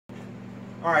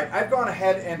All right, I've gone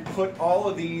ahead and put all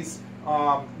of these,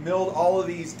 milled all of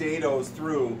these dados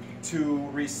through to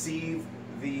receive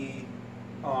the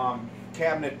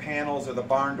cabinet panels, or the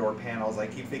barn door panels. I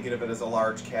keep thinking of it as a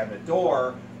large cabinet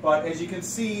door, but as you can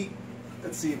see,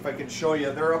 let's see if I can show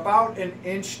you, they're about an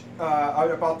inch,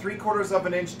 about 3/4 of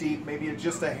an inch deep, maybe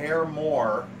just a hair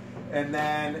more, and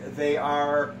then they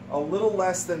are a little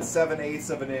less than 7/8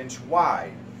 of an inch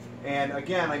wide. And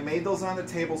again, I made those on the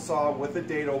table saw with the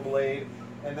dado blade,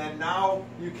 and then now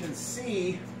you can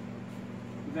see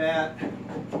that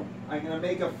I'm going to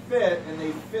make a fit, and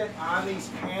they fit on these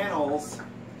panels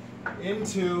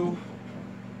into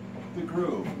the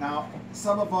groove. Now,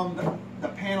 some of them, the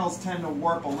panels tend to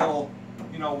warp a little,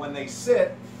 you know, when they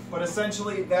sit, but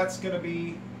essentially that's going to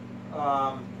be,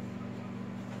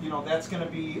 you know, that's going to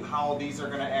be how these are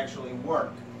going to actually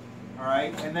work. All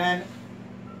right, and then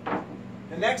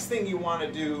the next thing you want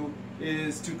to do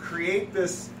is to create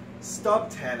this stub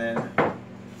tenon.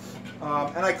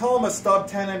 And I call them a stub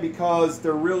tenon because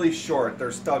they're really short,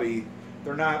 they're stubby.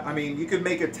 They're not, I mean, you could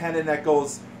make a tenon that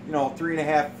goes, you know,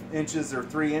 3.5 inches or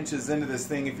 3 inches into this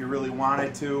thing if you really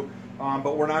wanted to.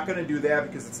 But we're not going to do that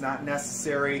because it's not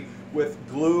necessary. With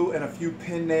glue and a few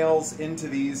pin nails into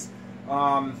these,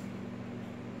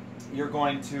 you're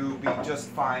going to be just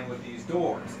fine with these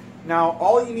doors. Now,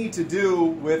 all you need to do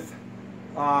with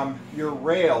your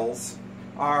rails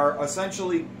are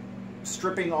essentially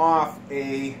stripping off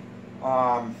a,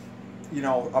 you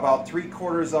know, about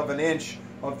 3/4 of an inch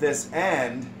of this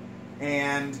end,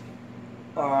 and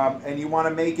you want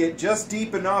to make it just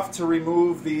deep enough to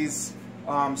remove these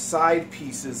side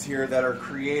pieces here that are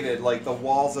created, like the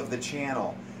walls of the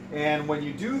channel. And when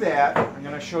you do that, I'm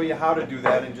going to show you how to do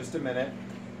that in just a minute.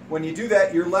 When you do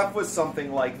that, you're left with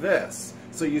something like this.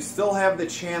 So you still have the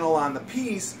channel on the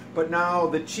piece, but now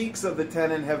the cheeks of the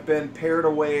tenon have been pared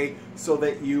away so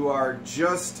that you are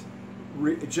just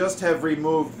have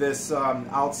removed this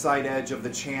outside edge of the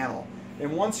channel.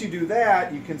 And once you do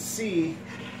that, you can see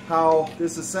how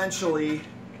this essentially,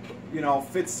 you know,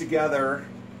 fits together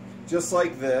just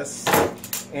like this,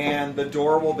 and the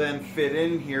door will then fit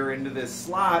in here into this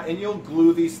slot, and you'll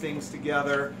glue these things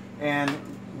together, and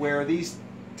where these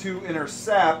two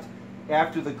intercept,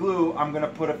 after the glue, I'm going to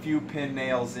put a few pin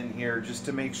nails in here just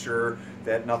to make sure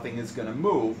that nothing is going to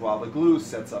move while the glue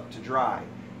sets up to dry.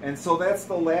 And so that's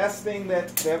the last thing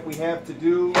that we have to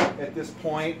do at this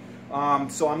point.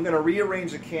 So I'm going to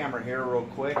rearrange the camera here real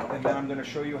quick, and then I'm going to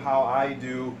show you how I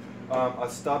do a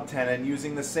stub tenon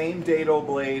using the same dado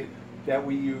blade that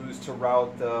we use to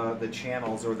route the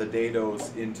channels or the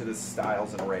dados into the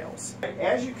stiles and rails.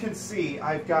 As you can see,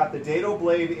 I've got the dado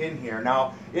blade in here.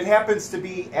 Now, it happens to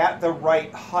be at the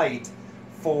right height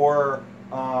for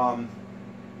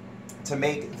to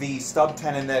make the stub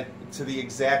tenon to the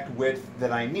exact width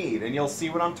that I need. And you'll see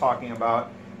what I'm talking about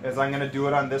as I'm going to do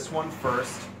it on this one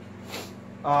first.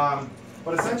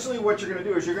 But essentially what you're going to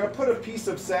do is you're going to put a piece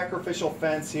of sacrificial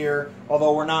fence here,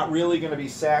 although we're not really going to be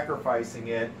sacrificing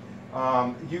it.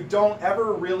 You don't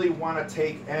ever really want to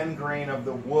take end grain of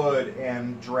the wood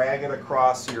and drag it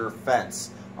across your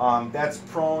fence. That's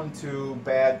prone to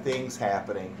bad things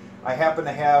happening. I happen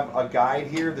to have a guide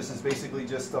here. This is basically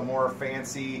just a more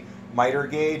fancy miter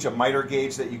gauge. A miter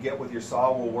gauge that you get with your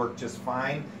saw will work just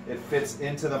fine. It fits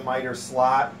into the miter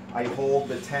slot. I hold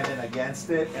the tenon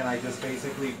against it, and I just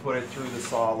basically put it through the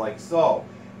saw like so.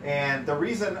 And the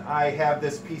reason I have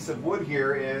this piece of wood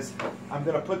here is I'm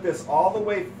going to put this all the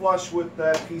way flush with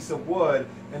that piece of wood,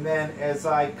 and then as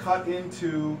I cut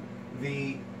into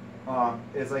the,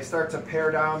 as I start to pare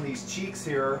down these cheeks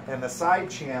here and the side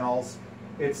channels,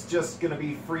 it's just going to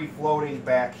be free floating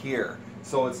back here.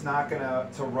 So it's not going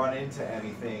to run into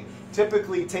anything.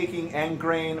 Typically taking end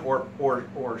grain or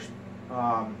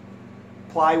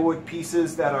plywood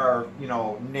pieces that are, you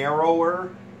know, narrower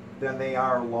than they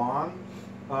are long,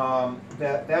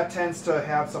 that tends to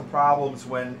have some problems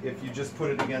when, if you just put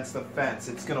it against the fence,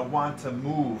 it's going to want to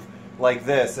move like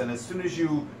this. And as soon as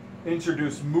you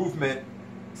introduce movement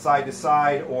side to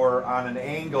side or on an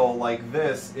angle like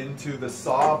this into the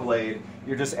saw blade,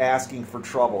 you're just asking for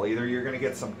trouble. Either you're going to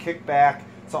get some kickback,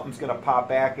 something's going to pop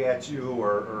back at you,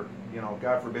 or you know,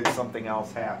 God forbid something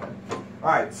else happen. All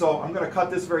right, so I'm going to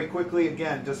cut this very quickly.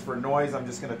 Again, just for noise, I'm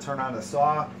just going to turn on the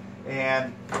saw,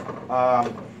 and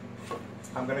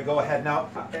I'm going to go ahead. Now,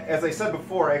 as I said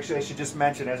before, actually I should just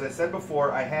mention, as I said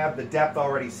before, I have the depth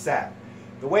already set.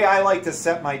 The way I like to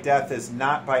set my depth is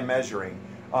not by measuring.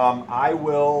 I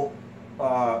will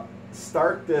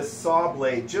start this saw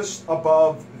blade just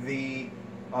above the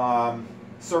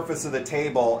surface of the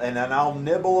table, and then I'll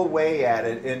nibble away at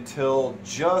it until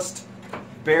just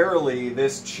barely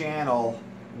this channel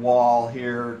wall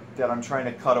here that I'm trying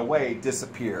to cut away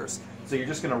disappears. So you're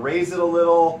just going to raise it a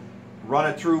little, run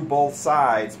it through both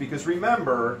sides, because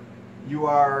remember, you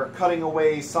are cutting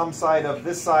away some side of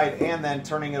this side and then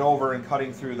turning it over and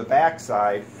cutting through the back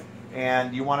side,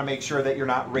 and you want to make sure that you're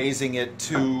not raising it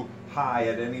too high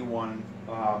at any one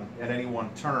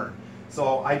turn.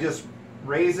 So I just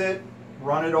raise it,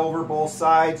 run it over both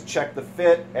sides, check the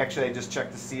fit. Actually, I just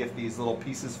check to see if these little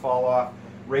pieces fall off.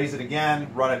 Raise it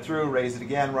again, run it through, raise it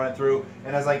again, run it through.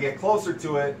 And as I get closer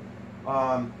to it,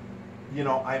 you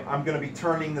know, I'm going to be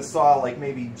turning the saw like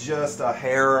maybe just a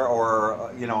hair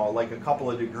or, you know, like a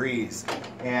couple of degrees.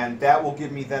 And that will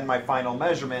give me then my final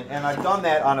measurement. And I've done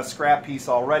that on a scrap piece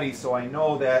already, so I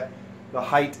know that the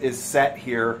height is set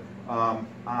here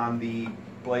on the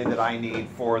blade that I need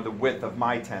for the width of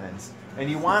my tenons. And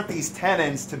you want these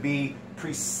tenons to be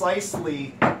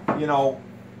precisely, you know,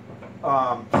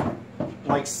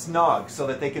 like snug, so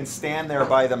that they can stand there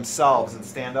by themselves and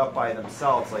stand up by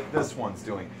themselves like this one's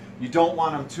doing. You don't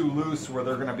want them too loose where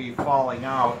they're going to be falling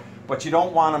out, but you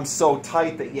don't want them so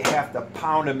tight that you have to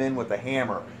pound them in with a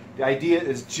hammer. The idea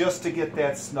is just to get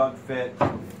that snug fit,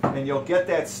 and you'll get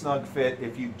that snug fit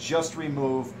if you just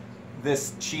remove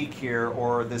this cheek here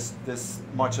or this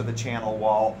much of the channel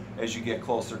wall as you get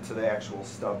closer to the actual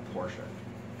stub portion.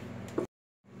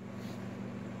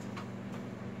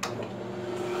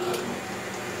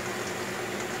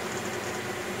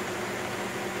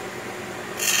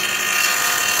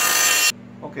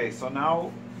 Okay, so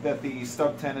now that the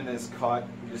stub tenon is cut,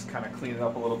 you just kind of clean it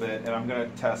up a little bit, and I'm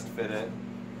going to test fit it.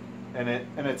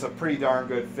 And it's a pretty darn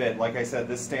good fit. Like I said,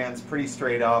 this stands pretty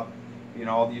straight up. You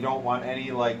know, you don't want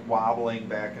any like wobbling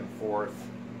back and forth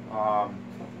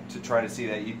to try to see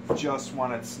that. You just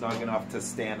want it snug enough to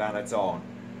stand on its own.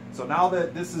 So now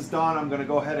that this is done, I'm going to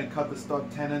go ahead and cut the stub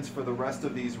tenons for the rest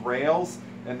of these rails,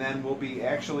 and then we'll be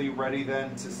actually ready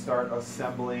then to start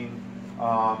assembling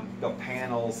the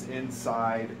panels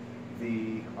inside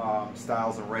the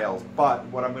stiles and rails. But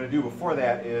what I'm going to do before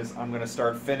that is I'm going to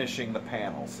start finishing the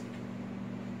panels.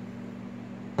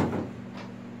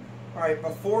 Alright,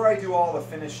 before I do all the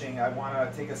finishing, I want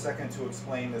to take a second to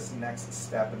explain this next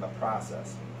step in the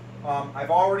process. I've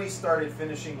already started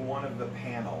finishing one of the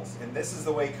panels, and this is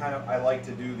the way kind of I like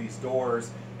to do these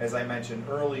doors. As I mentioned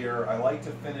earlier, I like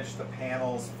to finish the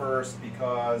panels first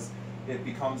because it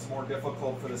becomes more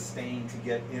difficult for the stain to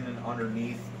get in and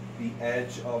underneath the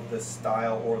edge of the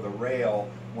stile or the rail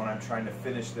when I'm trying to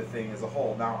finish the thing as a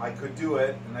whole. Now, I could do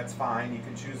it, and that's fine. You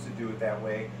can choose to do it that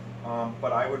way,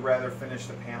 but I would rather finish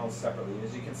the panels separately.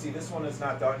 As you can see, this one is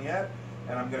not done yet,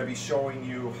 and I'm going to be showing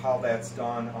you how that's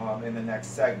done in the next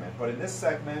segment. But in this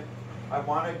segment, I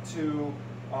wanted to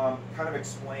kind of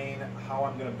explain how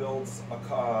I'm going to build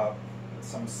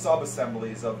some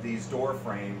sub-assemblies of these door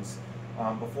frames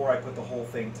before I put the whole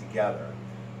thing together.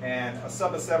 And a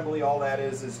sub-assembly, all that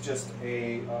is just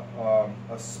a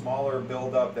smaller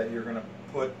buildup that you're going to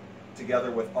put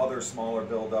together with other smaller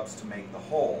buildups to make the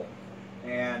whole.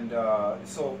 And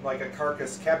so like a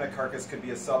cabinet carcass could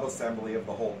be a sub-assembly of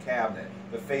the whole cabinet.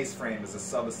 The face frame is a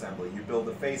sub-assembly. You build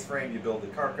the face frame, you build the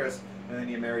carcass, and then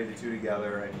you marry the two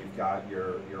together and you've got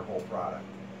your whole product.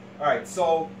 Alright,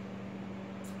 so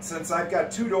since I've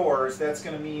got two doors, that's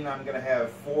going to mean I'm going to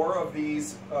have 4 of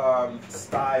these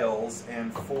stiles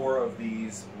and 4 of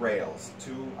these rails,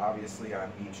 2 obviously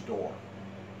on each door.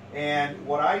 And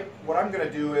what I'm going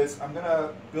to do is I'm going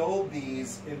to build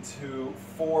these into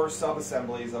 4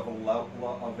 sub-assemblies of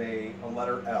a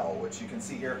letter L, which you can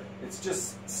see here. It's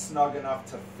just snug enough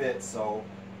to fit, so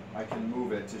I can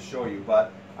move it to show you.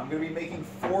 But I'm going to be making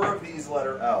 4 of these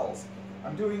letter L's.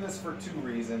 I'm doing this for 2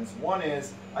 reasons. One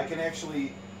is I can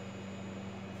actually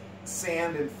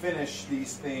sand and finish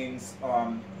these things,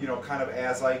 you know, kind of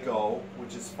as I go,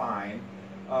 which is fine.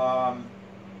 And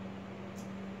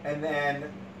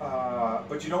then,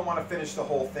 but you don't want to finish the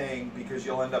whole thing because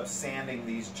you'll end up sanding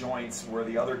these joints where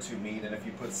the other 2 meet, and if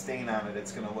you put stain on it,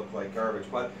 it's going to look like garbage.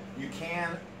 But you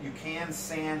can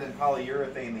sand and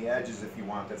polyurethane the edges if you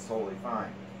want. That's totally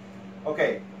fine.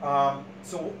 Okay,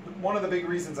 so one of the big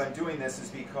reasons I'm doing this is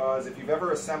because if you've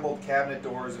ever assembled cabinet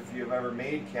doors, if you've ever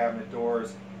made cabinet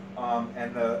doors,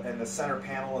 and the center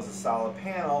panel is a solid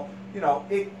panel, you know,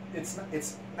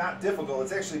 it's not difficult.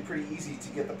 It's actually pretty easy to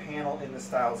get the panel in the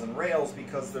stiles and rails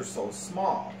because they're so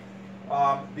small.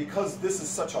 Because this is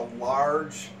such a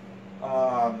large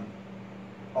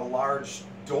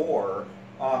door,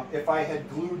 if I had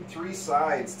glued 3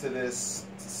 sides to this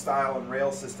stile and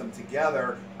rail system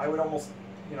together, I would almost,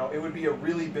 you know, it would be a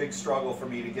really big struggle for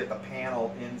me to get the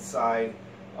panel inside,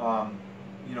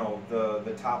 you know,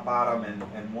 the top bottom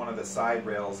and one of the side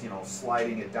rails, you know,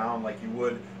 sliding it down like you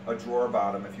would a drawer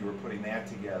bottom if you were putting that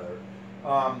together.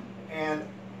 And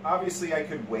obviously I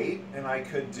could wait and I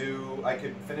could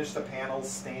finish the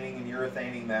panels, staining and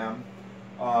urethaning them.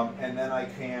 And then I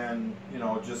can, you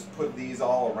know, just put these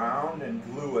all around and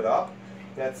glue it up.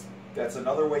 That's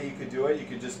another way you could do it. You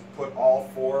could just put all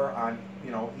four on,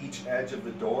 you know, each edge of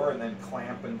the door and then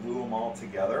clamp and glue them all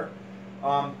together.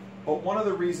 But one of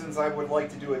the reasons I would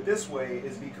like to do it this way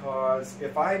is because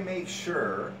if I make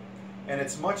sure, and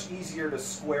it's much easier to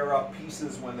square up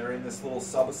pieces when they're in this little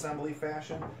sub-assembly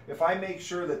fashion, if I make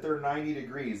sure that they're 90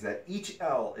 degrees, that each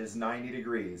L is 90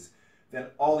 degrees, then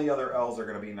all the other L's are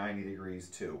going to be 90 degrees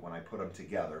too when I put them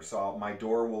together. So my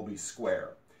door will be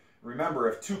square. Remember,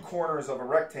 if two corners of a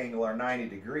rectangle are 90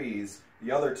 degrees,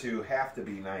 the other two have to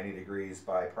be 90 degrees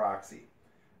by proxy.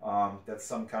 That's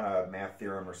some kind of math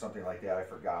theorem or something like that, I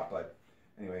forgot, but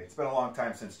anyway, it's been a long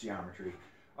time since geometry.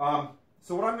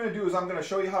 So what I'm going to do is I'm going to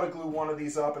show you how to glue one of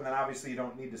these up, and then obviously you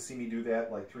don't need to see me do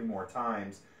that like 3 more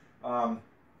times.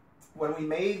 When we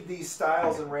made these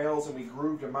stiles and rails and we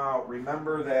grooved them out,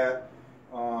 remember that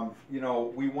you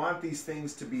know, we want these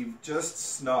things to be just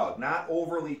snug, not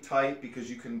overly tight,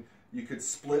 because you could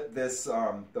split this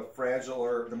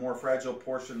the more fragile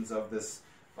portions of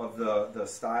the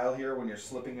stile here when you're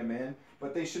slipping them in,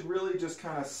 but they should really just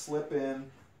kind of slip in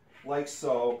like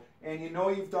so. And you know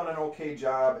you've done an okay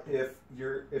job if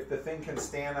the thing can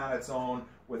stand on its own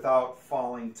without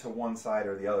falling to one side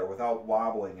or the other, without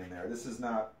wobbling in there. This is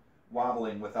not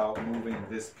wobbling without moving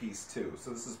this piece too,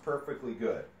 so this is perfectly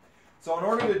good. So in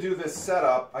order to do this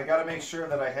setup, I got to make sure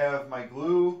that I have my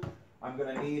glue. I'm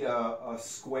going to need a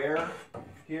square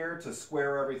here to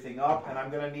square everything up, and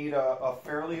I'm going to need a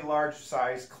fairly large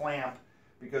size clamp,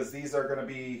 because these are going to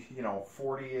be, you know,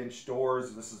 40-inch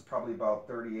doors. This is probably about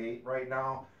 38 right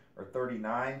now, or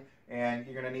 39, and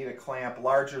you're going to need a clamp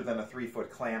larger than a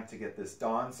 3-foot clamp to get this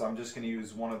done. So I'm just going to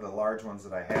use one of the large ones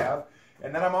that I have,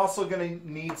 and then I'm also going to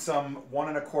need some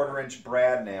 1 1/4-inch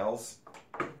brad nails.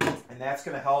 And that's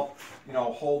going to help, you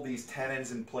know, hold these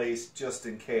tenons in place just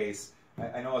in case.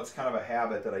 I know it's kind of a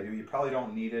habit that I do. You probably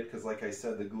don't need it because, like I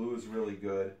said, the glue is really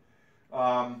good.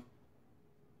 But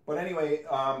anyway,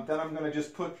 then I'm going to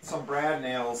just put some brad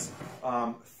nails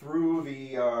through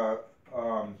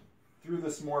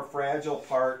this more fragile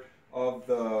part of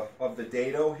the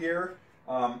dado here,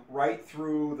 right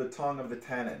through the tongue of the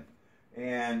tenon.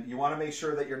 And you want to make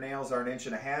sure that your nails are 1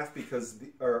 1/2 inches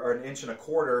or 1 1/4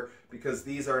 inches, because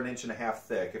these are 1 1/2 inches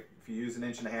thick. If you use 1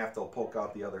 1/2 inches, they'll poke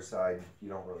out the other side. You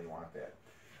don't really want that.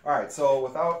 All right, so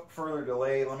without further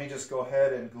delay, let me just go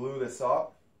ahead and glue this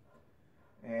up.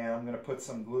 And I'm going to put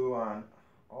some glue on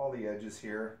all the edges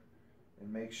here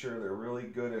and make sure they're really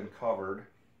good and covered,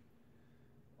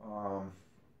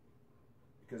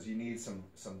 because you need some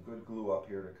good glue up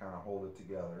here to kind of hold it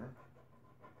together.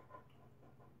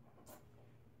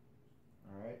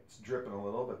 Alright, it's dripping a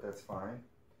little, but that's fine.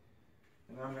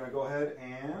 And then I'm going to go ahead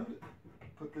and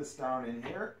put this down in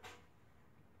here.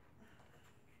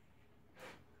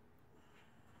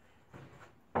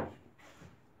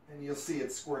 And you'll see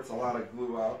it squirts a lot of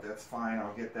glue out. That's fine.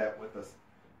 I'll get that with a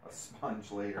sponge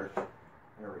later.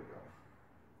 There we go.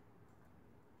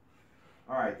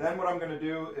 Alright, then what I'm going to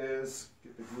do is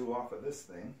get the glue off of this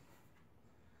thing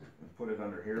and put it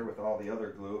under here with all the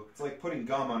other glue. It's like putting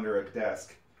gum under a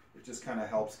desk. It just kind of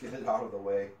helps get it out of the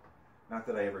way. Not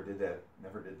that I ever did that.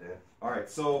 Never did that. All right,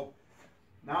 so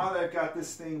now that I've got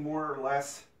this thing more or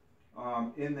less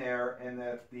in there, and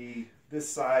that this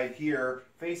side here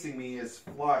facing me is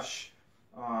flush,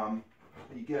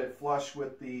 you get it flush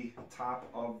with the top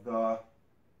of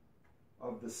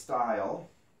the stile.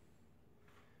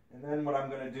 And then what I'm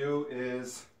going to do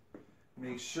is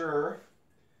make sure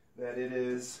that it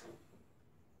is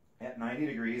at 90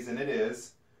 degrees, and it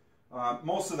is.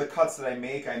 Most of the cuts that I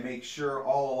make sure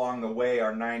all along the way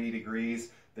are 90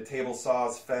 degrees. The table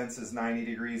saw's fence is 90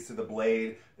 degrees to the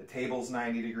blade. The table's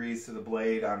 90 degrees to the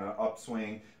blade on an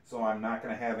upswing, so I'm not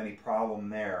going to have any problem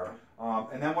there.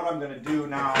 And then what I'm going to do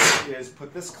now is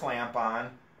put this clamp on.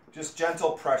 Just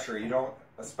gentle pressure. You don't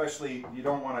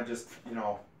want to just, you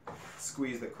know,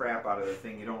 squeeze the crap out of the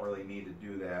thing. You don't really need to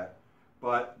do that.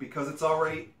 But because it's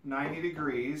already 90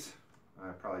 degrees,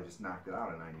 I probably just knocked it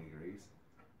out at 90 degrees.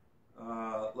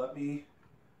 Alright,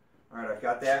 I've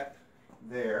got that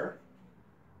there.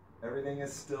 Everything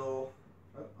is still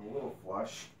a little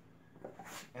flush.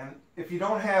 And if you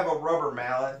don't have a rubber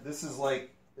mallet, this is like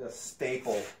a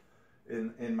staple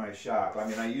in my shop. I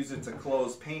mean, I use it to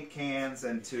close paint cans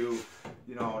and to,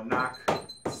 you know, knock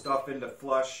stuff into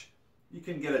flush You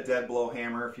can get a dead blow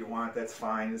hammer if you want, that's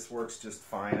fine. This works just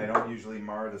fine. I don't usually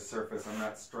mar the surface. I'm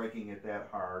not striking it that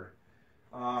hard.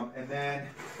 And then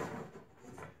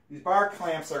these bar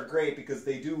clamps are great because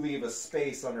they do leave a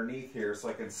space underneath here, so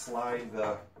I can slide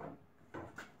the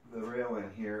rail in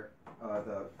here,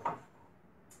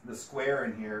 the square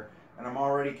in here, and I'm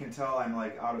already can tell I'm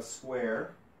like out of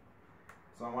square.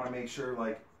 So I want to make sure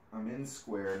like I'm in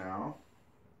square now.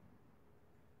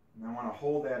 And I want to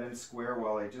hold that in square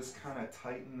while I just kind of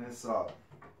tighten this up.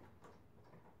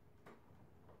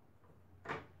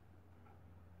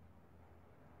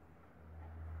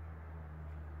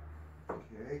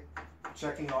 Okay,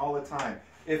 checking all the time.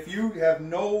 If you have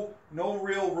no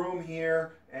real room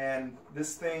here and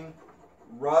this thing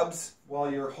rubs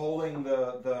while you're holding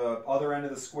the other end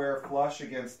of the square flush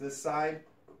against this side,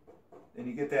 and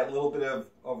you get that little bit of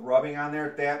rubbing on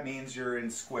there, that means you're in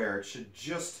square. It should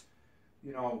just,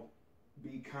 you know,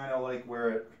 be kind of like where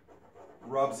it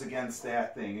rubs against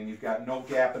that thing, and you've got no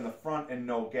gap in the front and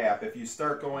no gap. If you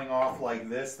start going off like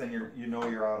this, then you know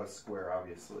you're out of square,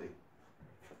 obviously.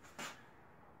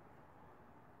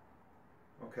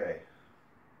 Okay.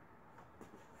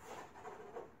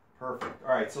 Perfect.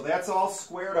 All right, so that's all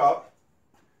squared up.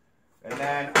 And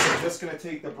then I'm just going to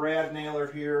take the brad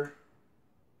nailer here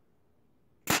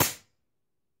and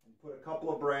put a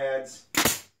couple of brads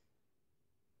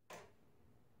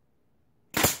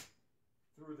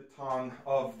through the tongue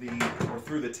of the, or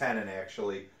through the tenon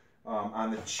actually,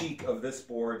 on the cheek of this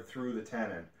board through the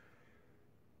tenon.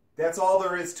 That's all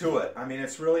there is to it. I mean,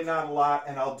 it's really not a lot,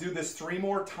 and I'll do this 3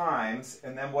 more times,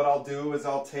 and then what I'll do is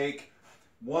I'll take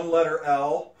one letter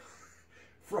L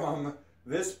from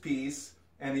this piece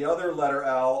and the other letter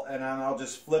L, and then I'll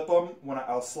just flip them.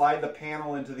 I'll slide the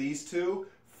panel into these two,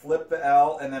 flip the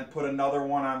L, and then put another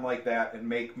one on like that and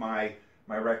make my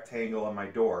rectangle and my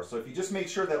door. So if you just make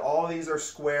sure that all of these are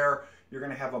square, you're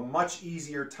going to have a much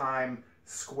easier time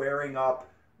squaring up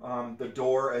the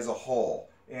door as a whole.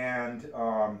 And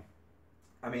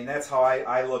I mean, that's how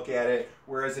I look at it.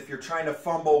 Whereas if you're trying to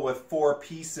fumble with 4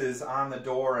 pieces on the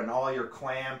door and all your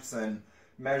clamps and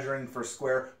measuring for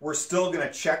square, we're still going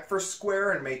to check for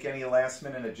square and make any last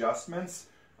minute adjustments.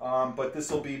 But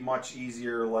this will be much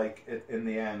easier like in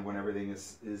the end when everything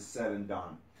is said and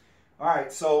done.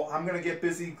 Alright, so I'm going to get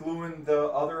busy gluing the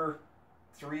other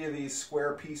 3 of these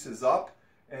square pieces up,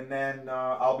 and then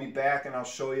I'll be back and I'll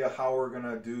show you how we're going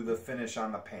to do the finish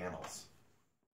on the panels.